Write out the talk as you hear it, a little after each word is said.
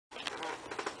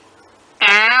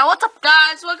What's up,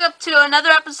 guys? Welcome to another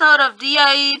episode of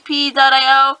Ep.2.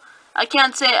 I don't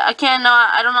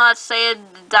know how to say it,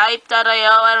 Dipe.io,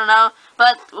 I don't know.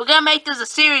 But we're gonna make this a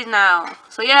series now.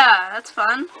 So yeah, that's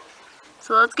fun.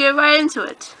 So let's get right into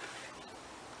it.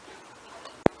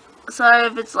 Sorry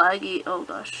if it's laggy, oh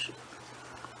gosh.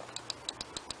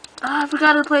 I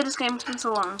forgot to play this game, it's been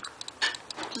so long.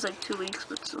 Just like 2 weeks,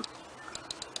 but still.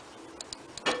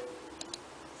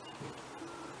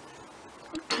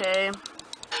 Okay.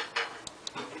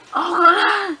 Oh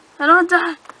god! I don't want to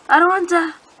die! I don't want to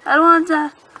die! I don't want to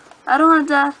die! I don't want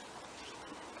to die!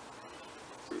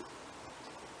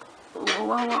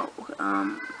 Whoa.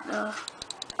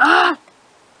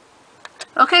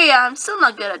 Okay, yeah, I'm still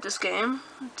not good at this game.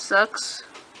 It sucks.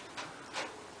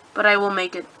 But I will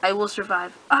make it. I will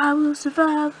survive. I will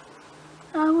survive.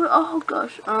 I will. Oh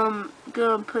gosh.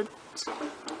 Gonna put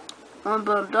one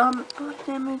bone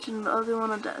damage and the other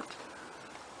one on that.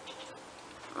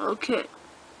 Okay.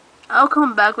 I'll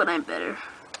come back when I'm better.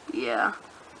 Yeah.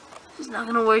 It's not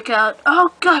gonna work out.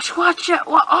 Oh gosh, watch it.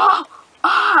 What? Oh!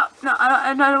 Ah! No,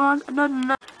 I don't want.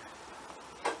 No.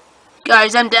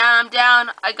 Guys, I'm down.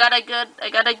 I got a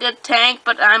good tank,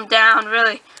 but I'm down,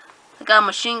 really. I got a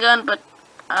machine gun, but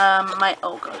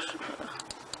oh gosh.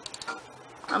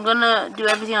 I'm gonna do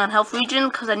everything on health regen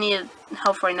because I need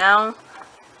health right now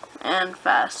and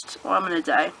fast, or I'm gonna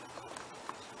die.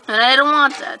 And I don't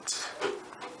want that.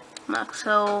 Max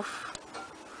health.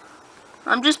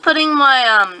 I'm just putting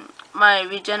my my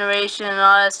regeneration and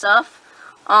all that stuff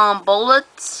on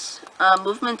bullets,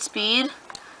 movement speed,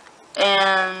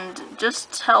 and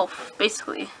just health,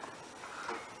 basically.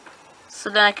 So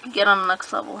then I can get on the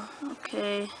next level.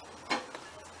 Okay.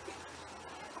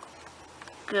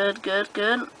 Good.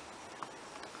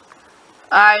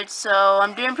 Alright, so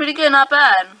I'm doing pretty good, not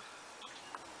bad.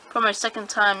 For my second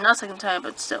time, not second time,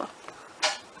 but still.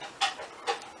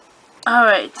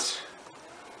 Alright.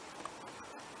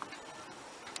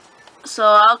 So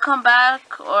I'll come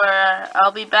back, or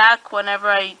I'll be back whenever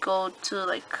I go to,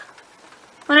 like,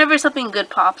 whenever something good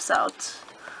pops out.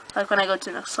 Like when I go to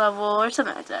the next level, or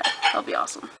something like that. That'll be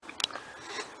awesome.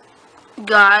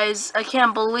 Guys, I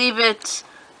can't believe it.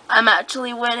 I'm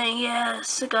actually winning.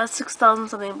 Yes, I got 6,000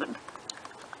 something, but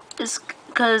it's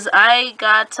because I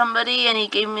got somebody and he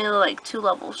gave me like 2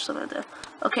 levels, something like that.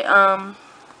 Okay,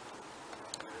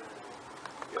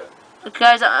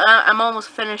 guys, I'm almost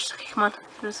finished. Okay, come on.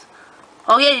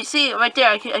 Oh yeah, you see right there.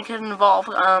 I can evolve.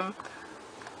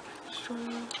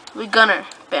 We gunner.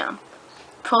 Bam.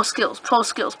 Pro skills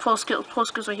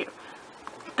right here.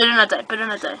 Better not die.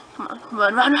 Come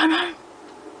on, run.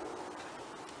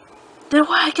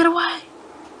 Get away.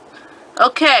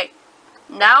 Okay.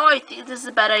 Now I think this is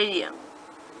a bad idea.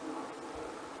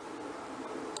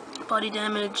 Body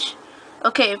damage.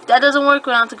 Okay, if that doesn't work,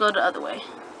 we're going to have to go the other way.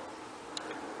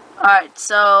 Alright,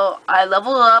 so I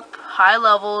leveled up. High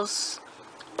levels.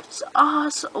 So,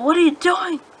 what are you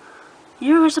doing?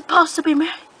 You were supposed to be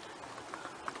married.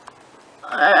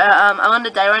 I'm gonna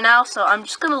die right now, so I'm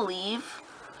just gonna leave.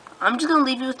 I'm just gonna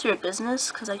leave you with your business,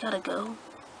 because I gotta go.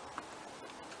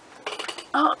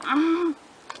 Oh, I'm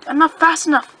not fast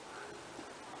enough.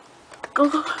 Go.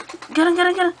 Get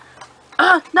him.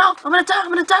 No, I'm gonna die.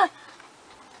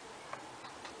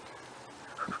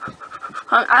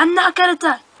 I'm not gonna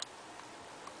die.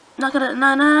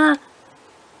 No.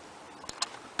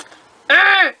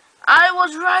 I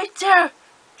was right there.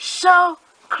 So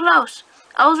close.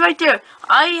 I was right there.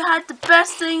 I had the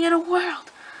best thing in the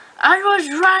world. I was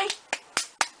right.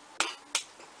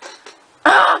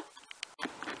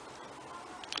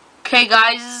 Okay,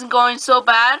 guys, this isn't going so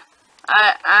bad.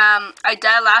 I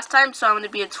died last time, so I'm gonna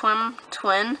be a twin.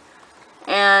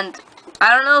 And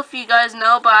I don't know if you guys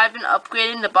know, but I've been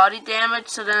upgrading the body damage,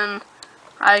 so then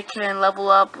I can level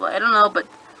up. I don't know, but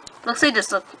let's say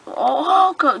this. Look.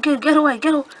 Oh, get away.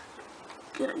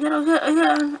 I'm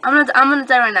gonna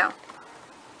die right now.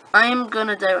 I am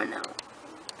gonna die right now.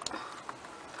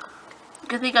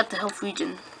 Good thing I got the health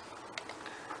regen.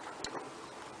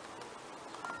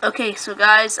 Okay, so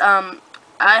guys, I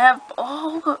have.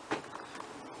 Oh, God.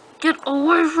 Get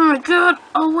away from me! Get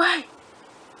away!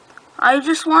 I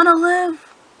just wanna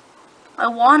live. I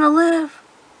wanna live.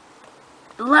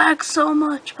 It lags so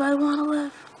much, but I wanna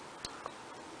live.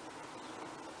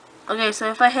 Okay, so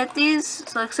if I hit these,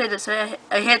 so let's say this, I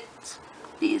hit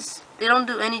these. They don't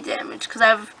do any damage because I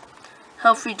have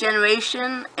health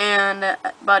regeneration and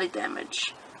body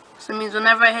damage. So it means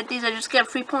whenever I hit these, I just get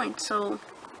free points. So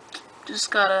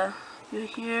just gotta be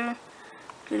here,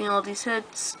 getting all these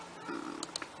hits,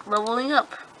 leveling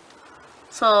up.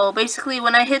 So basically,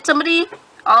 when I hit somebody,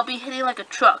 I'll be hitting like a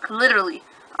truck, literally.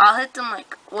 I'll hit them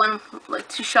like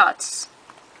 2 shots.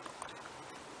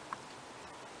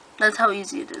 That's how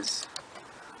easy it is.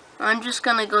 I'm just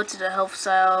gonna go to the health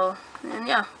style, and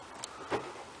yeah.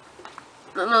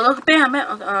 Look, bam,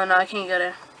 bam. Okay, oh no, I can't get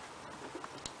there.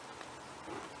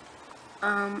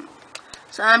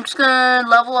 So I'm just gonna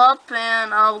level up,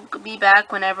 and I'll be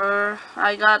back whenever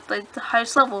I got like the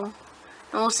highest level, and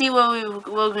we'll see what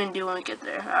we're gonna do when we get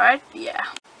there. All right? Yeah.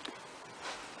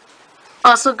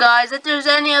 Also, guys, if there's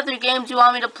any other games you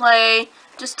want me to play,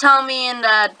 just tell me in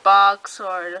that box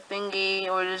or the thingy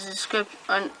or the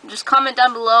description. Just comment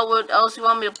down below what else you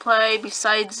want me to play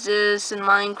besides this in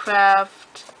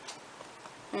Minecraft.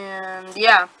 And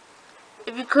yeah,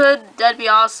 if you could, that'd be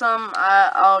awesome.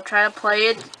 I'll try to play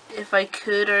it if I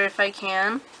could or if I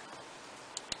can.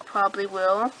 Probably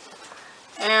will.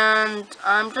 And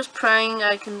I'm just praying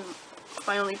I can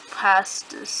finally pass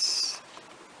this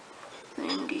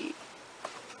thingy.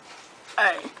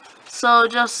 Alright, so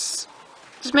just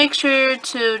make sure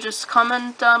to just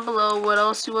comment down below what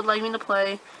else you would like me to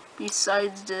play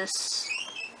besides this.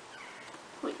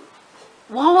 Wait,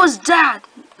 what was that?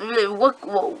 Really,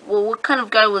 what kind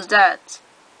of guy was that?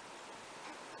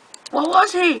 What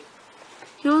was he?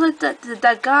 He was like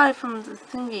that guy from the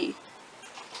thingy.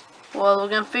 Well, we're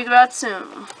gonna figure out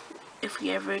soon, if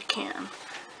we ever can.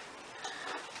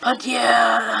 But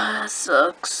yeah, that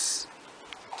sucks.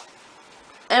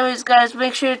 Anyways, guys,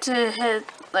 make sure to hit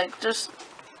just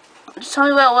tell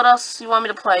me about what else you want me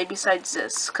to play besides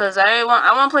this, cause I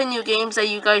want to play new games that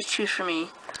you guys choose for me.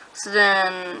 So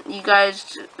then you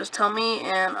guys just tell me,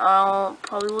 and I'll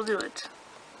probably will do it.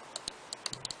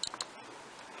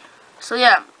 So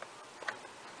yeah.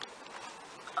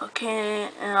 Okay,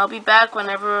 and I'll be back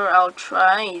whenever I'll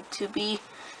try to be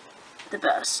the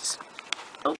best.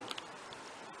 Oh.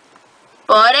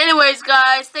 But anyways,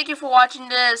 guys, thank you for watching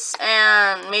this,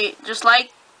 and just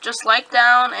like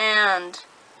down, and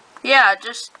yeah,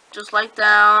 just like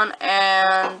down,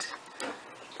 and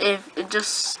if it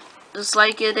just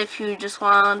like it if you just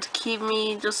want to keep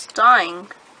me just dying.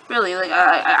 Really, like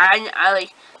I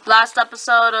like last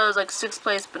episode I was like 6th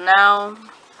place, but now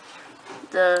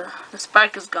the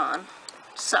spark is gone.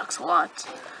 Sucks a lot.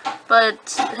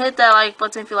 But hit that like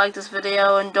button if you like this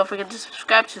video, and don't forget to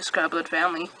subscribe to Scrabble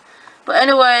Family. But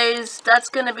anyways, that's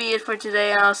gonna be it for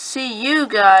today, and I'll see you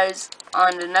guys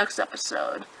on the next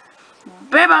episode.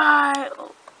 Bye bye.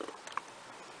 Oh,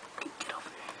 get over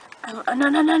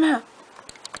here. No.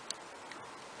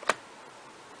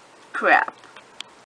 Crap.